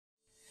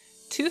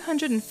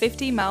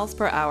250 miles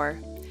per hour.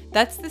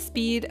 That's the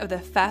speed of the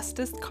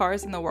fastest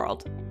cars in the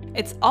world.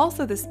 It's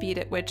also the speed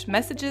at which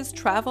messages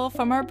travel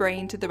from our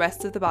brain to the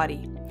rest of the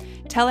body,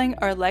 telling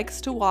our legs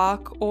to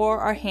walk or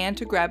our hand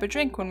to grab a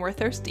drink when we're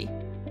thirsty.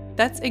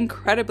 That's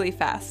incredibly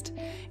fast,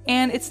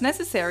 and it's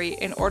necessary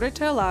in order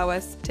to allow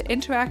us to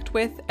interact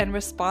with and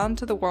respond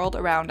to the world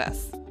around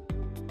us.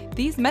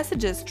 These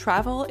messages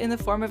travel in the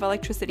form of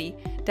electricity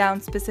down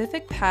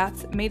specific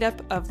paths made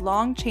up of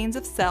long chains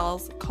of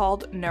cells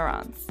called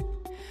neurons.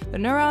 The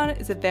neuron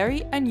is a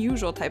very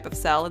unusual type of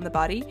cell in the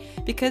body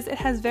because it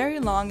has very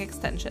long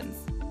extensions.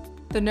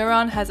 The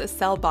neuron has a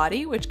cell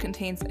body which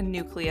contains a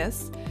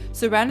nucleus,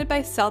 surrounded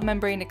by cell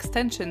membrane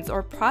extensions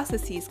or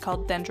processes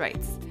called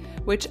dendrites,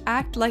 which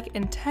act like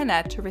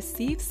antennae to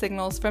receive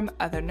signals from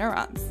other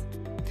neurons.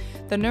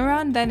 The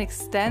neuron then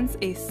extends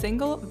a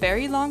single,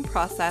 very long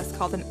process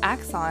called an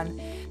axon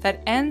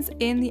that ends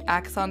in the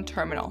axon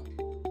terminal.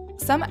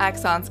 Some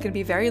axons can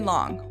be very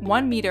long,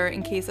 1 meter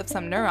in case of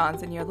some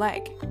neurons in your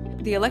leg.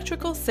 The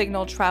electrical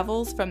signal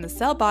travels from the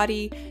cell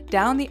body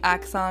down the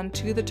axon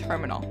to the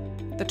terminal.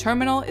 The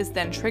terminal is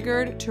then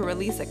triggered to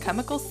release a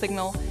chemical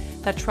signal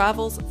that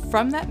travels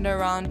from that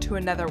neuron to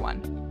another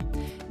one.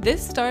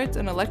 This starts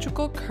an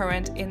electrical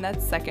current in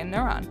that second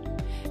neuron.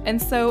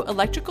 And so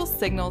electrical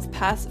signals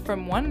pass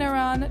from one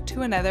neuron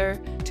to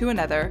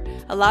another,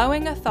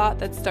 allowing a thought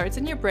that starts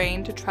in your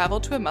brain to travel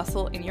to a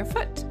muscle in your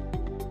foot.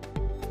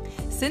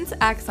 Since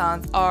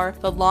axons are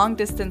the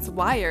long-distance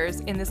wires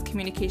in this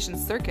communication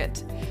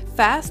circuit,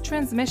 fast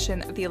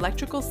transmission of the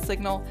electrical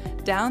signal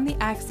down the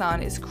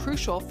axon is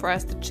crucial for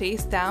us to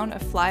chase down a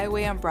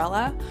flyaway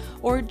umbrella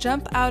or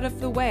jump out of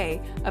the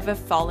way of a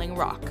falling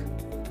rock.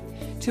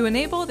 To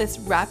enable this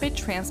rapid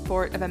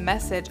transport of a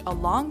message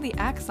along the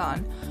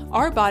axon,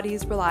 our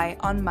bodies rely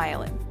on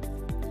myelin.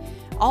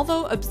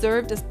 Although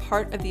observed as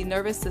part of the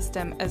nervous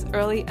system as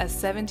early as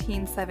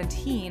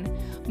 1717,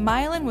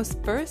 myelin was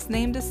first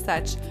named as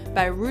such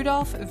by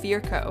Rudolf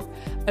Virchow,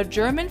 a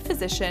German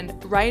physician,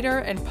 writer,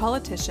 and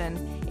politician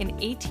in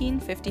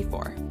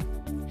 1854.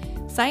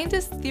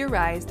 Scientists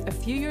theorized a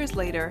few years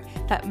later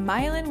that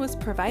myelin was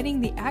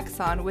providing the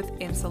axon with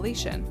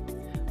insulation,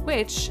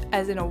 which,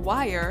 as in a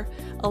wire,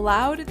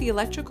 allowed the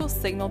electrical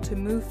signal to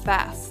move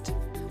fast,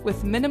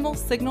 with minimal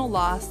signal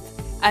loss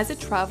as it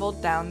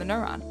traveled down the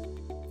neuron.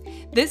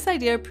 This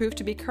idea proved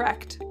to be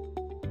correct.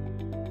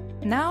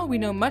 Now we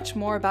know much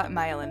more about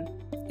myelin.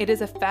 It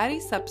is a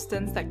fatty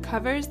substance that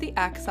covers the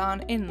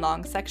axon in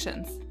long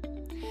sections.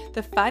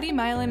 The fatty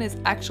myelin is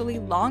actually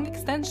long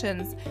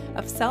extensions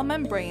of cell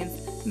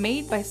membranes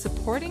made by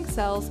supporting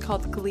cells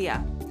called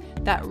glia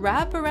that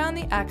wrap around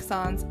the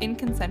axons in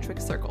concentric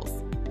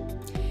circles.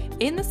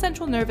 In the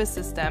central nervous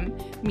system,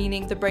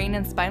 meaning the brain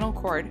and spinal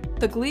cord,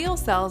 the glial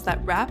cells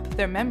that wrap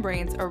their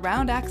membranes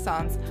around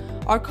axons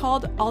are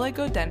called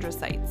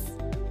oligodendrocytes.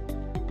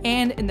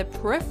 And in the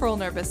peripheral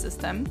nervous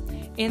system,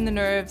 in the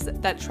nerves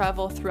that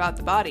travel throughout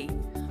the body,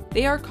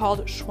 they are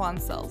called Schwann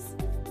cells.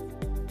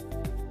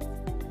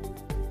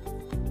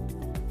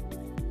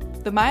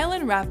 The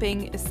myelin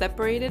wrapping is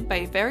separated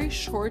by very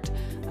short,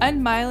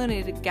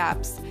 unmyelinated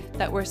gaps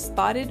that were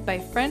spotted by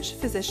French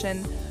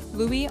physician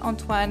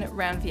Louis-Antoine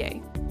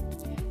Ranvier.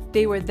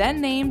 They were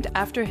then named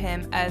after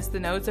him as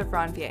the nodes of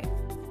Ranvier.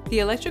 The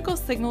electrical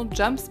signal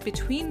jumps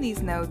between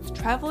these nodes,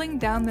 traveling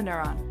down the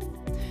neuron.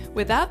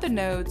 Without the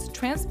nodes,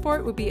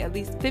 transport would be at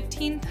least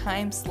 15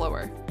 times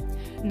slower.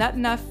 Not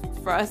enough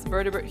for us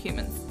vertebrate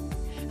humans.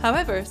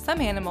 However,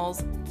 some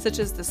animals, such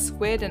as the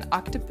squid and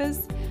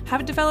octopus,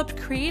 have developed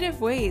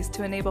creative ways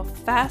to enable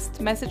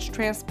fast message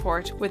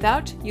transport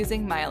without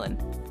using myelin.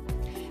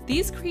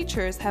 These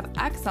creatures have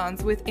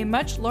axons with a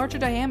much larger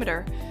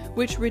diameter,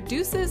 which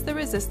reduces the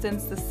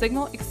resistance the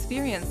signal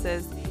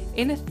experiences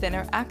in a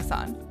thinner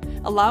axon,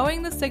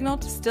 allowing the signal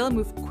to still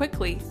move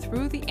quickly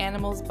through the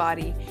animal's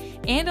body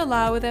and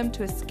allow them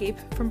to escape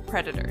from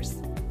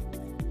predators.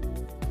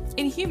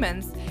 In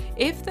humans,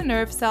 if the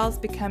nerve cells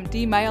become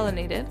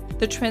demyelinated,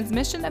 the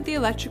transmission of the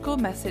electrical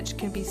message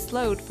can be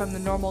slowed from the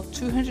normal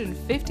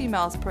 250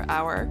 miles per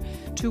hour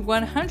to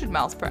 100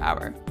 miles per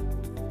hour.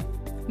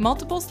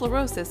 Multiple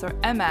sclerosis, or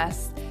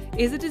MS,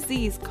 is a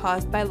disease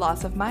caused by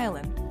loss of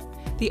myelin.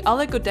 The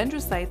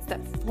oligodendrocytes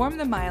that form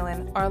the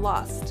myelin are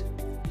lost.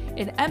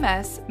 In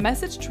MS,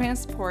 message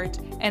transport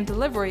and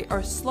delivery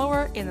are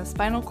slower in the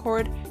spinal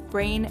cord,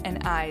 brain,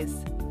 and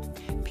eyes.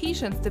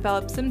 Patients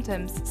develop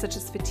symptoms such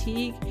as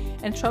fatigue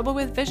and trouble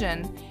with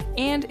vision,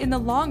 and in the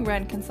long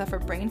run can suffer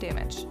brain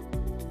damage.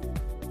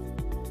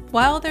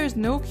 While there is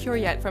no cure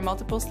yet for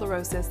multiple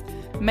sclerosis,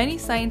 many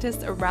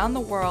scientists around the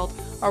world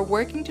are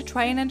working to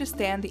try and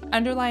understand the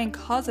underlying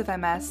cause of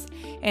MS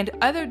and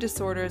other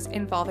disorders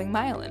involving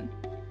myelin.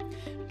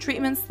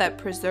 Treatments that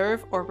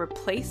preserve or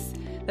replace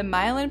the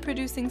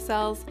myelin-producing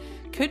cells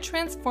could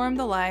transform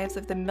the lives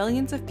of the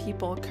millions of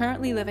people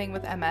currently living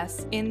with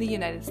MS in the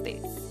United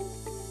States.